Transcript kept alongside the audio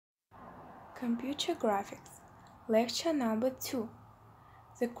Computer Graphics, Lecture number 2,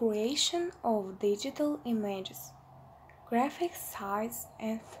 The Creation of Digital Images, Graphic Size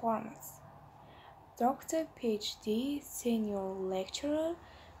and Formats. Dr. PhD Senior Lecturer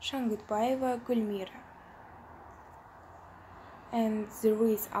Shangytbayeva G.A. And there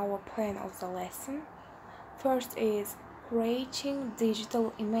is our plan of the lesson. First is creating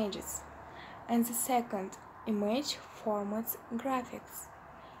digital images, and the second, image formats graphics,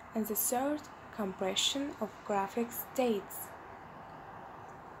 and the third, compression of graphic states.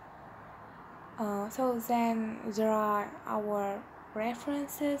 So then there are our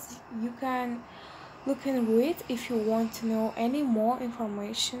references. You can look and read if you want to know any more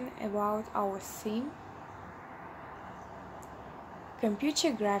information about our theme.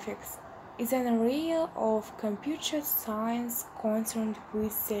 Computer graphics is an area of computer science concerned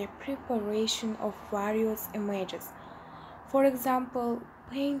with the preparation of various images. For example,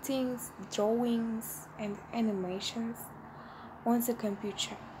 paintings, drawings, and animations on the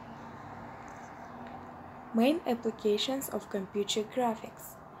computer. Main applications of computer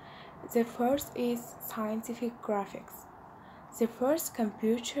graphics. The first is scientific graphics. The first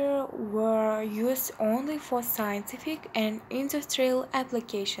computers were used only for scientific and industrial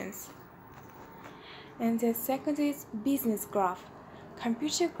applications. And the second is business graph.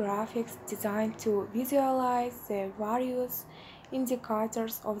 Computer graphics designed to visualize the various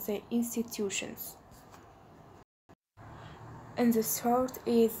indicators of the institutions. And the third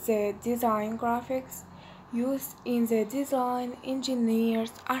is the design graphics, used in the design,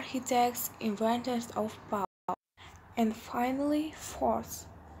 engineers, architects, inventors of power. And finally, fourth,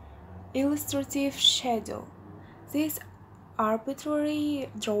 illustrative shadow. This arbitrary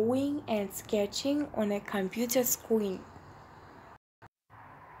drawing and sketching on a computer screen.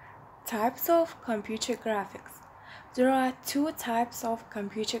 Types of computer graphics. There are two types of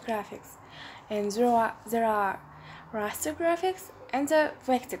computer graphics, and there are raster graphics and the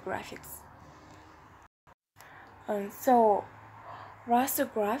vector graphics. So raster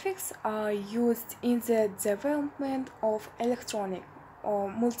graphics are used in the development of electronic or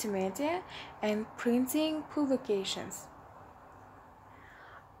multimedia and printing publications.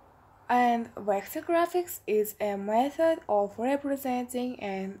 And vector graphics is a method of representing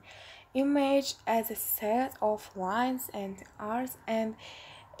an image as a set of lines and arcs and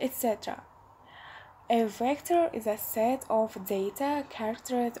etc. A vector is a set of data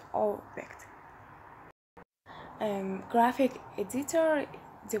characterized objects. Graphic editor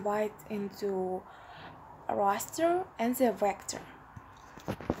divides into raster and the vector.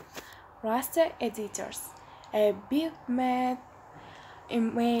 Raster editors. A bitmap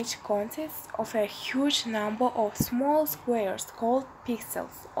image consists of a huge number of small squares called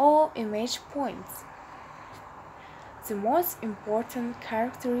pixels or image points. The most important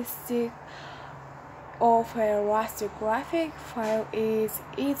characteristic of a raster graphic file is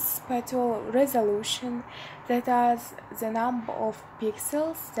its spatial resolution, that is, the number of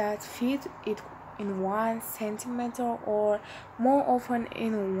pixels that fit it in 1 centimeter or more often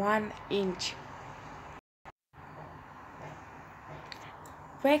in 1 inch.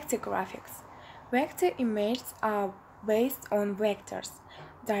 Vector graphics. Vector images are based on vectors,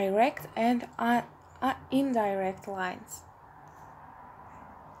 direct and indirect lines.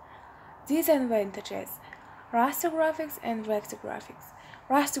 Disadvantages: raster graphics and vector graphics.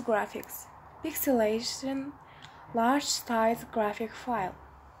 Raster graphics, pixelation, large size graphic file.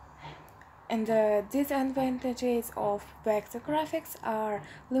 And the disadvantages of vector graphics are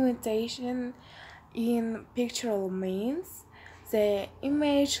limitation in pictorial means. The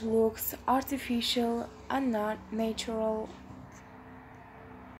image looks artificial and not natural.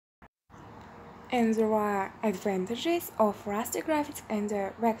 And there are advantages of raster graphics and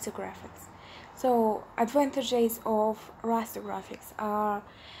vector graphics. So, advantages of raster graphics are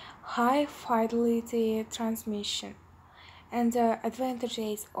high fidelity transmission, and the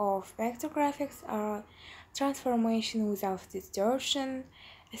advantages of vector graphics are transformation without distortion,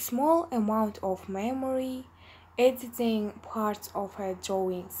 a small amount of memory, editing parts of a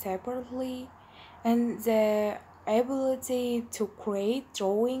drawing separately, and the ability to create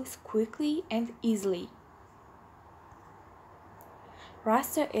drawings quickly and easily.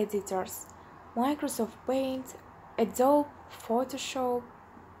 Raster editors: Microsoft Paint, Adobe Photoshop,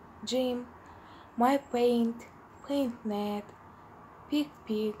 GIMP, MyPaint, PaintNet,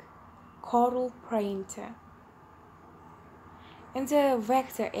 PicPig, Corel Printer. And the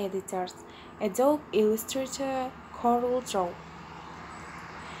vector editors: Adobe Illustrator, Corel Draw.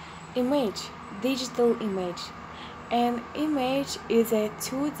 Image, digital image. An image is a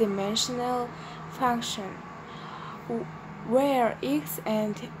two-dimensional function where x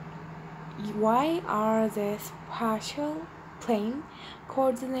and Y are the spatial plane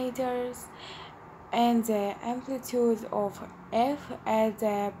coordinators, and the amplitude of F as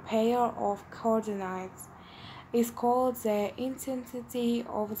a pair of coordinates is called the intensity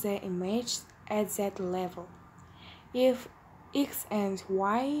of the image at that level. If X and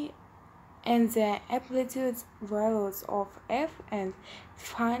Y and the amplitude values of F and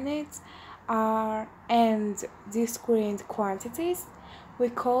finite are and discrete quantities, we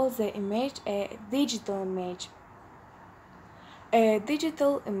call the image a digital image. A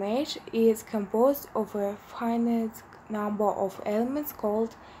digital image is composed of a finite number of elements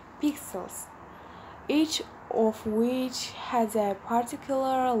called pixels, each of which has a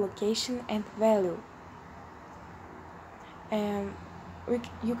particular location and value. And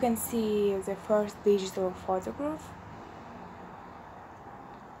you can see the first digital photograph.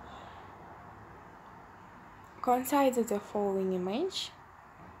 Consider the following image.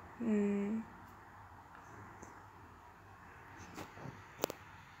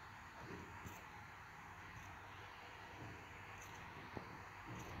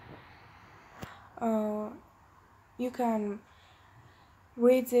 You can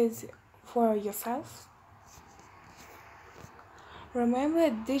read it for yourself. Remember,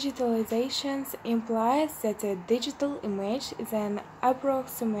 digitalization implies that a digital image is an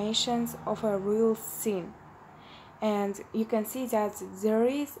approximation of a real scene. And you can see that there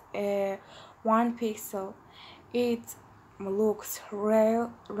is a 1 pixel. It looks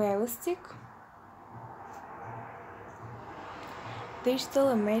realistic. Digital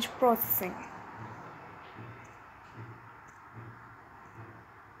image processing.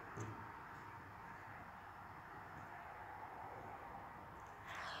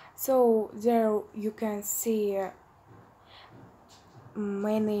 So there you can see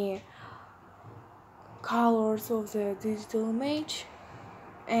many colors of the digital image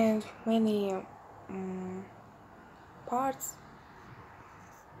and many parts.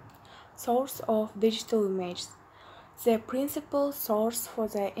 Source of digital images. The principal source for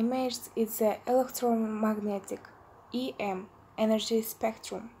the image is the electromagnetic EM energy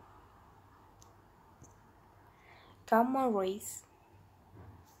spectrum. Gamma rays.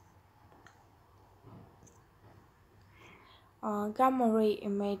 Gamma ray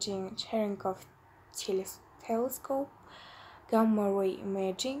imaging Cherenkov telescope, gamma ray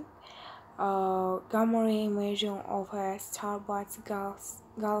imaging, gamma ray imaging of a starburst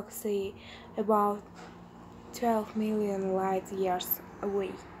galaxy about 12 million light years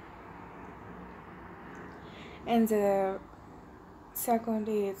away. And the second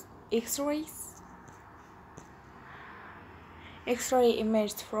is X-rays. X-ray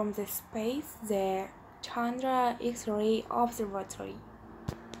imaged from the space, the Chandra X-ray Observatory.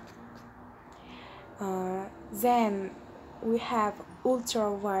 Then we have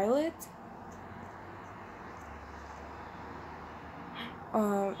ultraviolet.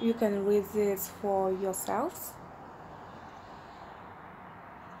 You can read this for yourselves.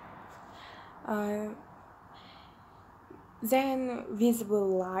 Then visible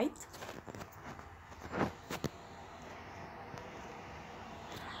light.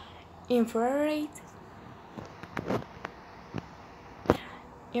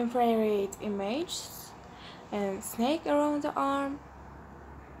 Infrared images and snake around the arm.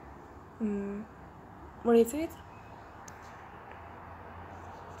 What is it?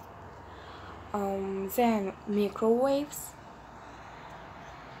 Then microwaves,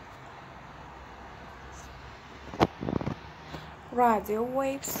 radio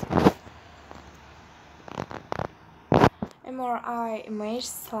waves, MRI image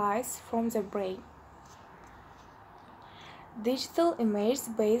slides from the brain. Digital images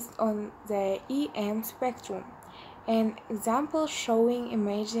based on the EM spectrum, an example showing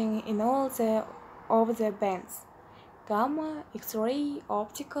imaging in all of the bands: gamma, X-ray,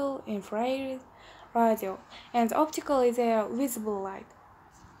 optical, infrared, radio, and optical is a visible light.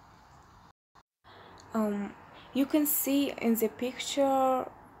 You can see in the picture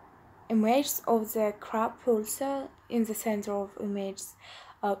images of the crab pulsar in the center of images,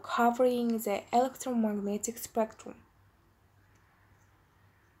 covering the electromagnetic spectrum.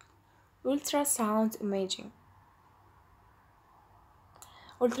 Ultrasound imaging.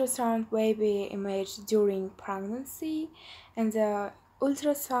 Ultrasound baby image during pregnancy and the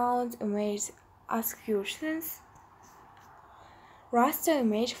ultrasound image executions. Raster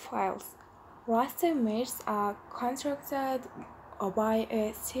image files. Raster images are constructed by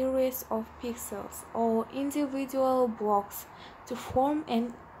a series of pixels or individual blocks to form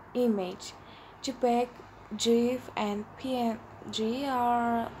an image. JPEG, GIF, and PNG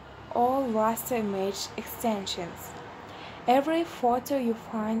are all raster image extensions. Every photo you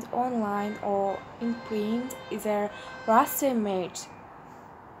find online or in print is a raster image.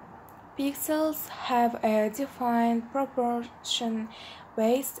 Pixels have a defined proportion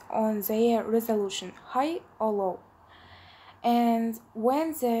based on their resolution, high or low. And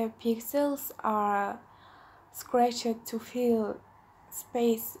when the pixels are scratched to fill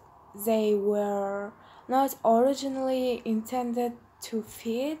space they were not originally intended to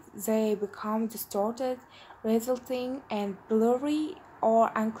fit, they become distorted, resulting in blurry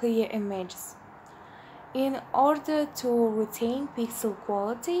or unclear images. In order to retain pixel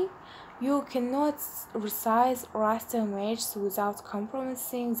quality, you cannot resize raster images without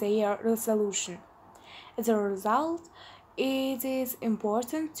compromising their resolution. As a result, it is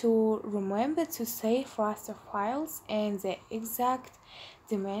important to remember to save raster files and the exact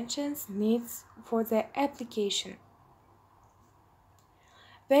dimensions needed for the application.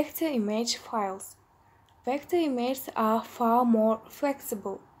 Vector image files. Vector images are far more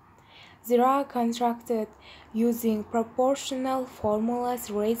flexible. They are constructed using proportional formulas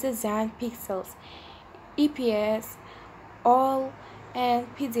rather than pixels. EPS, all, and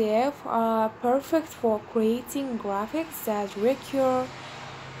PDF are perfect for creating graphics that require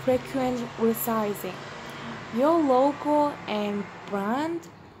frequent resizing. Your logo and brand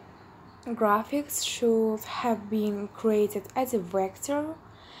graphics should have been created as a vector,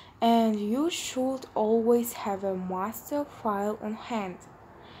 and you should always have a master file on hand.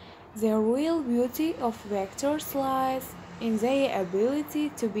 The real beauty of vectors lies in their ability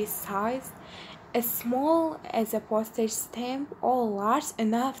to be sized as small as a postage stamp or large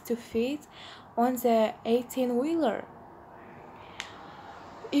enough to fit on the 18-wheeler.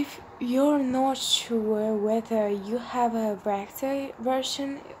 If you're not sure whether you have a vector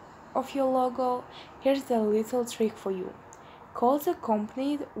version of your logo, here's a little trick for you. Call the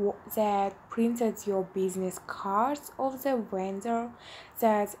company that printed your business cards or the vendor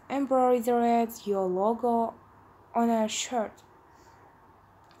that embroidered your logo on a shirt.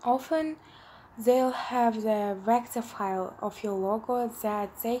 Often, they'll have the vector file of your logo that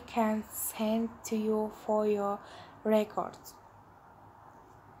they can send to you for your records.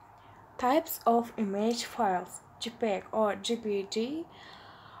 Types of image files: JPEG or JPG,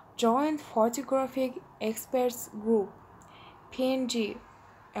 Joint Photographic Experts Group. PNG,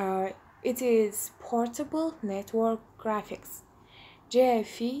 it is Portable Network Graphics.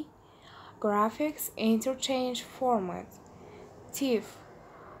 GIF, Graphics Interchange Format. TIFF,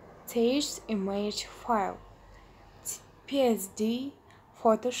 Staged Image File. PSD,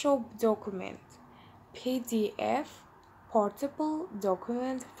 Photoshop Document. PDF, Portable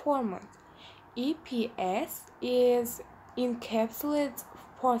Document Format. EPS is Encapsulated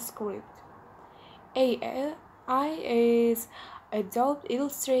PostScript. AI is Adobe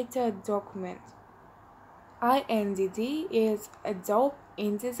Illustrator Document. INDD is Adobe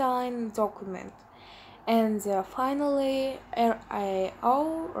InDesign Document. And finally,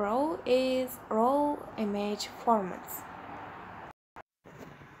 RAW is Raw Image Formats.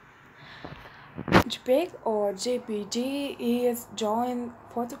 JPEG or JPG is Joint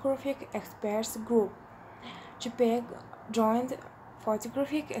Photographic Experts Group. JPEG, Joint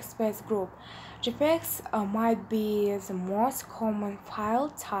Photographic Experts Group. JPEGs might be the most common file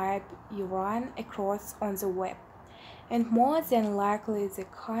type you run across on the web, and more than likely the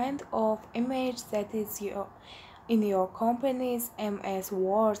kind of image that is in your company's MS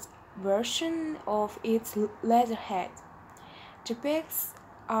Word version of its letterhead. JPEGs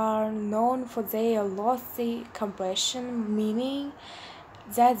are known for their lossy compression, meaning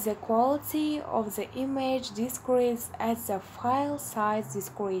that the quality of the image decreases as the file size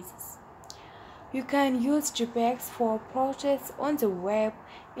decreases. You can use JPEGs for projects on the web,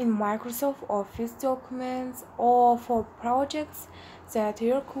 in Microsoft Office documents, or for projects that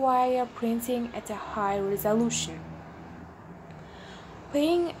require printing at a high resolution.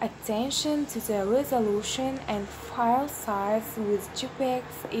 Paying attention to the resolution and file size with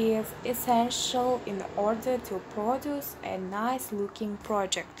JPEGs is essential in order to produce a nice-looking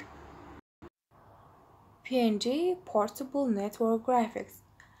project. PNG Portable Network Graphics.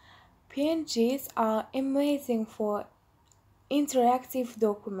 PNGs are amazing for interactive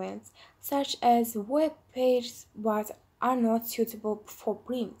documents, such as web pages, but are not suitable for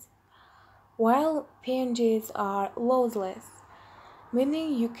print. While PNGs are lossless,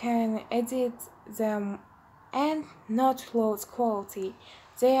 meaning you can edit them and not lose quality,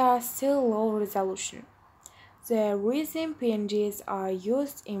 they are still low resolution. The reason PNGs are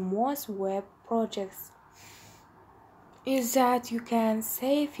used in most web projects is that you can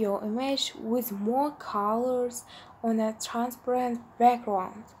save your image with more colors on a transparent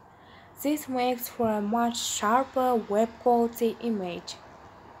background. This makes for a much sharper web quality image.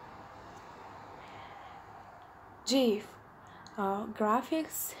 GIF,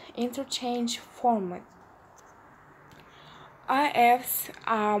 graphics interchange format. GIFs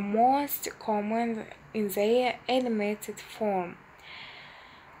are most common in their animated form,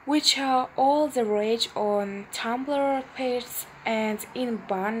 which are all the rage on Tumblr pages and in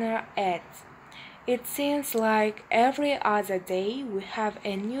banner ads. It seems like every other day we have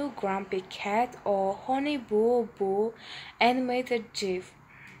a new grumpy cat or honey boo boo animated GIF.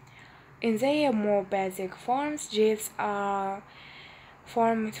 In their more basic forms, GIFs are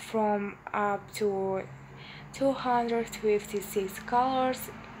formed from up to 256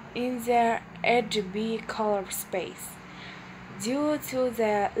 colors in their RGB color space. Due to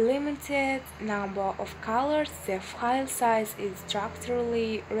the limited number of colors, the file size is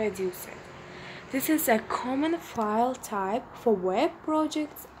structurally reduced. This is a common file type for web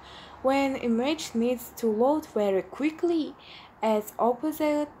projects when image needs to load very quickly, as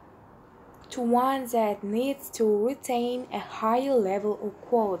opposite to one that needs to retain a higher level of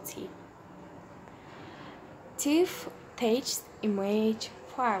quality. TIFF text image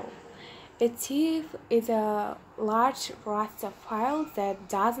file. A TIFF is a large raster file that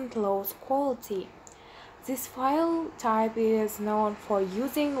doesn't lose quality. This file type is known for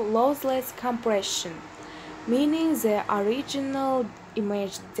using lossless compression, meaning the original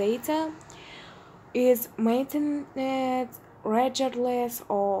image data is maintained regardless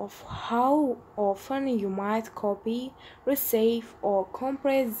of how often you might copy, resave, or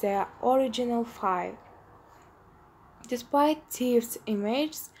compress the original file. Despite TIFF's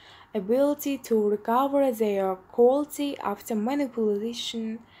image's ability to recover their quality after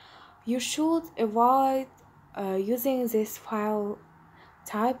manipulation, you should avoid using this file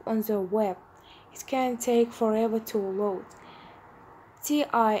type on the web. It can take forever to load.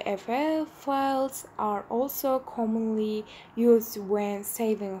 TIFF files are also commonly used when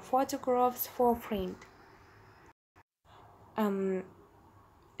saving photographs for print. And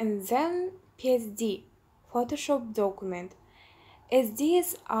then PSD, Photoshop document.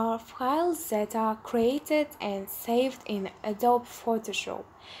 SDs are files that are created and saved in Adobe Photoshop,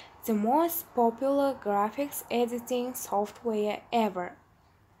 the most popular graphics editing software ever.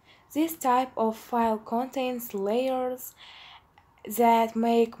 This type of file contains layers that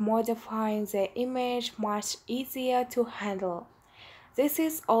make modifying the image much easier to handle. This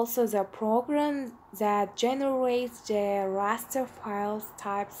is also the program that generates the raster file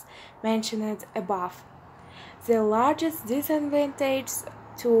types mentioned above. The largest disadvantage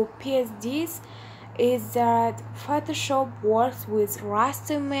to PSDs is that Photoshop works with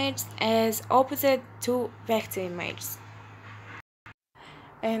raster images as opposite to vector images.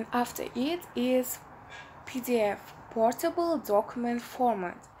 And after it is PDF, portable document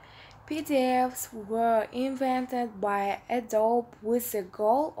format. PDFs were invented by Adobe with the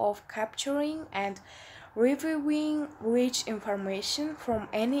goal of capturing and reviewing rich information from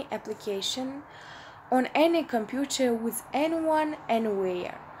any application on any computer with anyone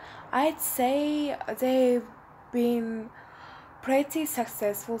anywhere. I'd say they've been pretty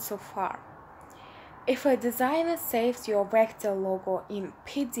successful so far. If a designer saves your vector logo in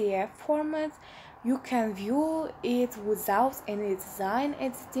PDF format, you can view it without any design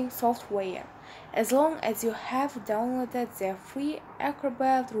editing software, as long as you have downloaded the free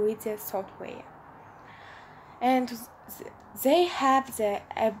Acrobat Reader software. And they have the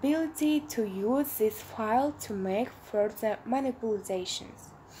ability to use this file to make further manipulations.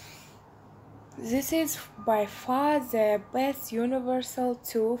 This is by far the best universal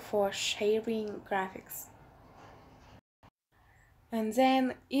tool for sharing graphics. And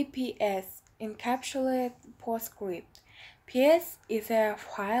then EPS, Encapsulated PostScript. PS is a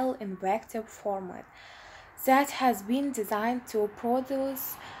file in vector format that has been designed to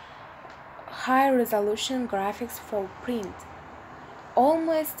produce high-resolution graphics for print.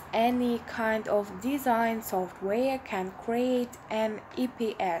 Almost any kind of design software can create an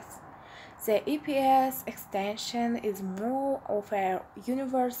EPS. The EPS extension is more of a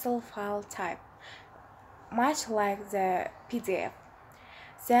universal file type, much like the PDF,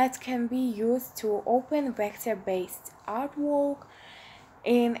 that can be used to open vector-based artwork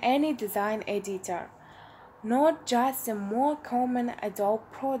in any design editor, not just the more common Adobe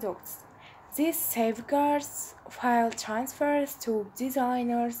products. This safeguards file transfers to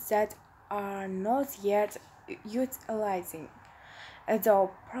designers that are not yet utilizing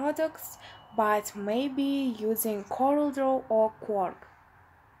Adobe products but may be using CorelDRAW or Quark.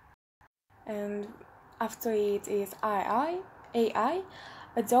 And after it is AI,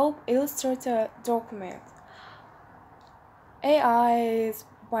 Adobe Illustrator document. AI is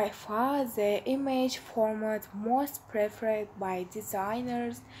by far the image format most preferred by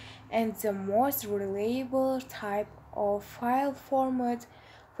designers and the most reliable type of file format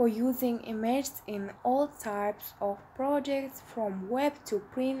for using images in all types of projects from web to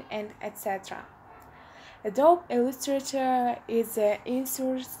print and etc. Adobe Illustrator is the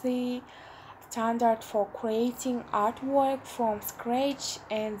industry standard for creating artwork from scratch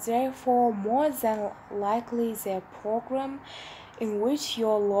and therefore more than likely the program in which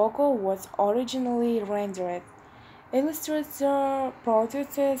your logo was originally rendered. Illustrator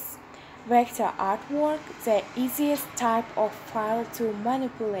produces vector artwork, the easiest type of file to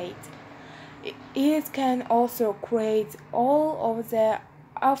manipulate. It can also create all of the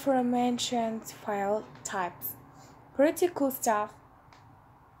aforementioned file types. Pretty cool stuff.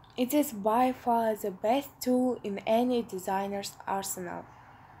 It is by far the best tool in any designer's arsenal.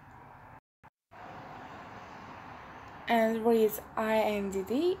 And with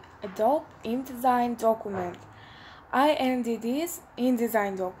INDD, Adobe InDesign document. INDDs,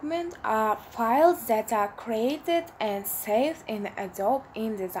 InDesign document, are files that are created and saved in Adobe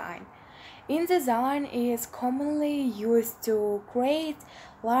InDesign. InDesign is commonly used to create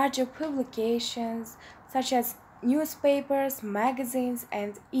larger publications such as newspapers, magazines,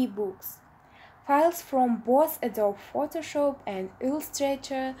 and ebooks. Files from both Adobe Photoshop and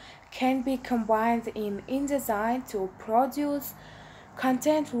Illustrator can be combined in InDesign to produce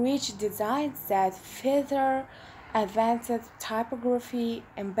content-rich designs that feature advanced typography,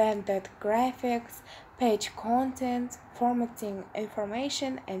 embedded graphics, page content, formatting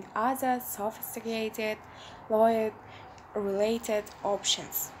information, and other sophisticated lawyer-related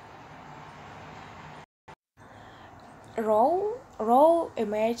options. Raw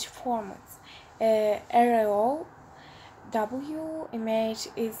image formats. RAW image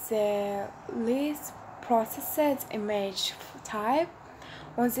is the least processed image type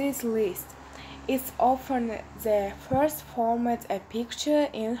on this list. It's often the first format a picture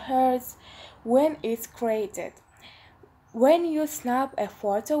inherits when it's created. When you snap a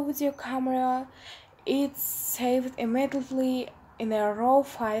photo with your camera, it's saved immediately in a raw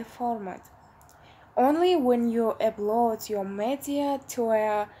file format. Only when you upload your media to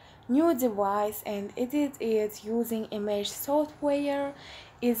a new device and edit it using image software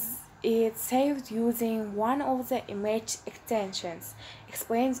is it saved using one of the image extensions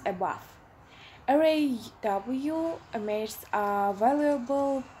explained above. RAW images are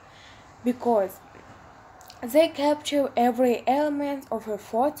valuable because they capture every element of a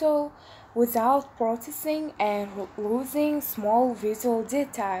photo without processing and losing small visual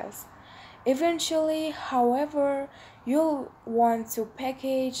details. Eventually, however, you'll want to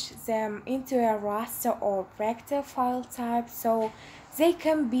package them into a raster or vector file type so they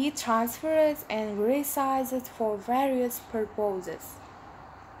can be transferred and resized for various purposes.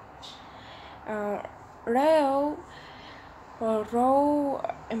 Raw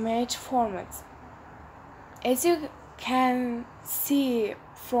image formats. As you can see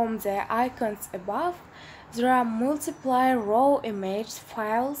from the icons above, there are multiple raw image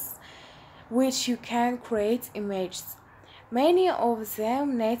files which you can create images, many of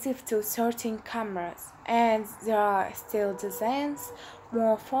them native to certain cameras, and there are still dozens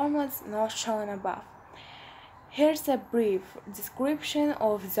more formats not shown above. Here's a brief description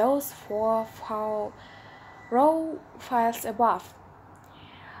of those four raw files above.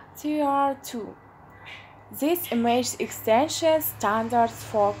 TR2. This image extension standards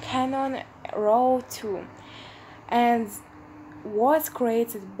for Canon RAW 2 and was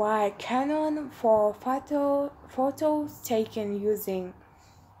created by Canon for photos taken using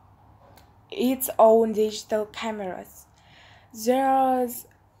its own digital cameras. They're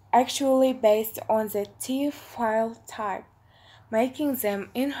actually based on the TIFF file type, making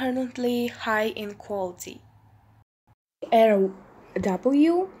them inherently high in quality.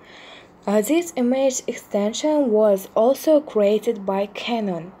 RW. This image extension was also created by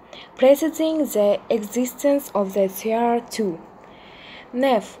Canon, preceding the existence of the TR2.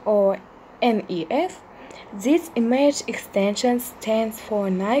 NEF or NEF. This image extension stands for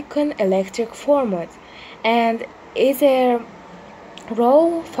Nikon Electric Format and is a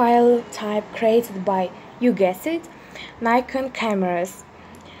raw file type created by, you guessed it, Nikon cameras.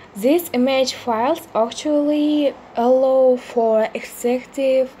 These image files actually allow for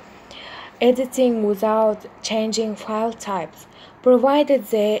executive editing without changing file types, provided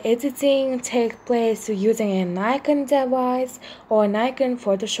the editing takes place using a Nikon device or Nikon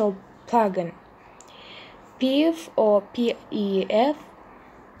Photoshop plugin. PIF or PEF.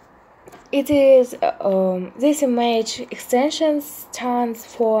 This image extension stands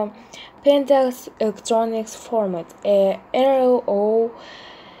for Pentax Electronics Format, a RAW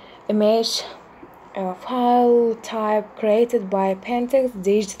image file type created by Pentax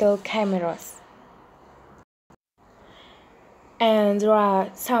digital cameras. And there are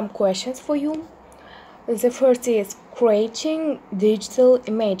some questions for you. The first is creating digital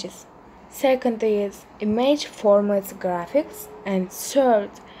images. Second is image formats graphics. And third,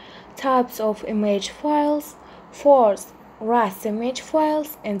 types of image files. Fourth, raster image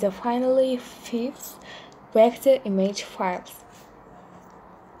files. And finally, fifth, vector image files.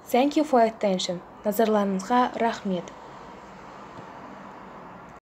 Thank you for attention. Назарларыңызға рахмет.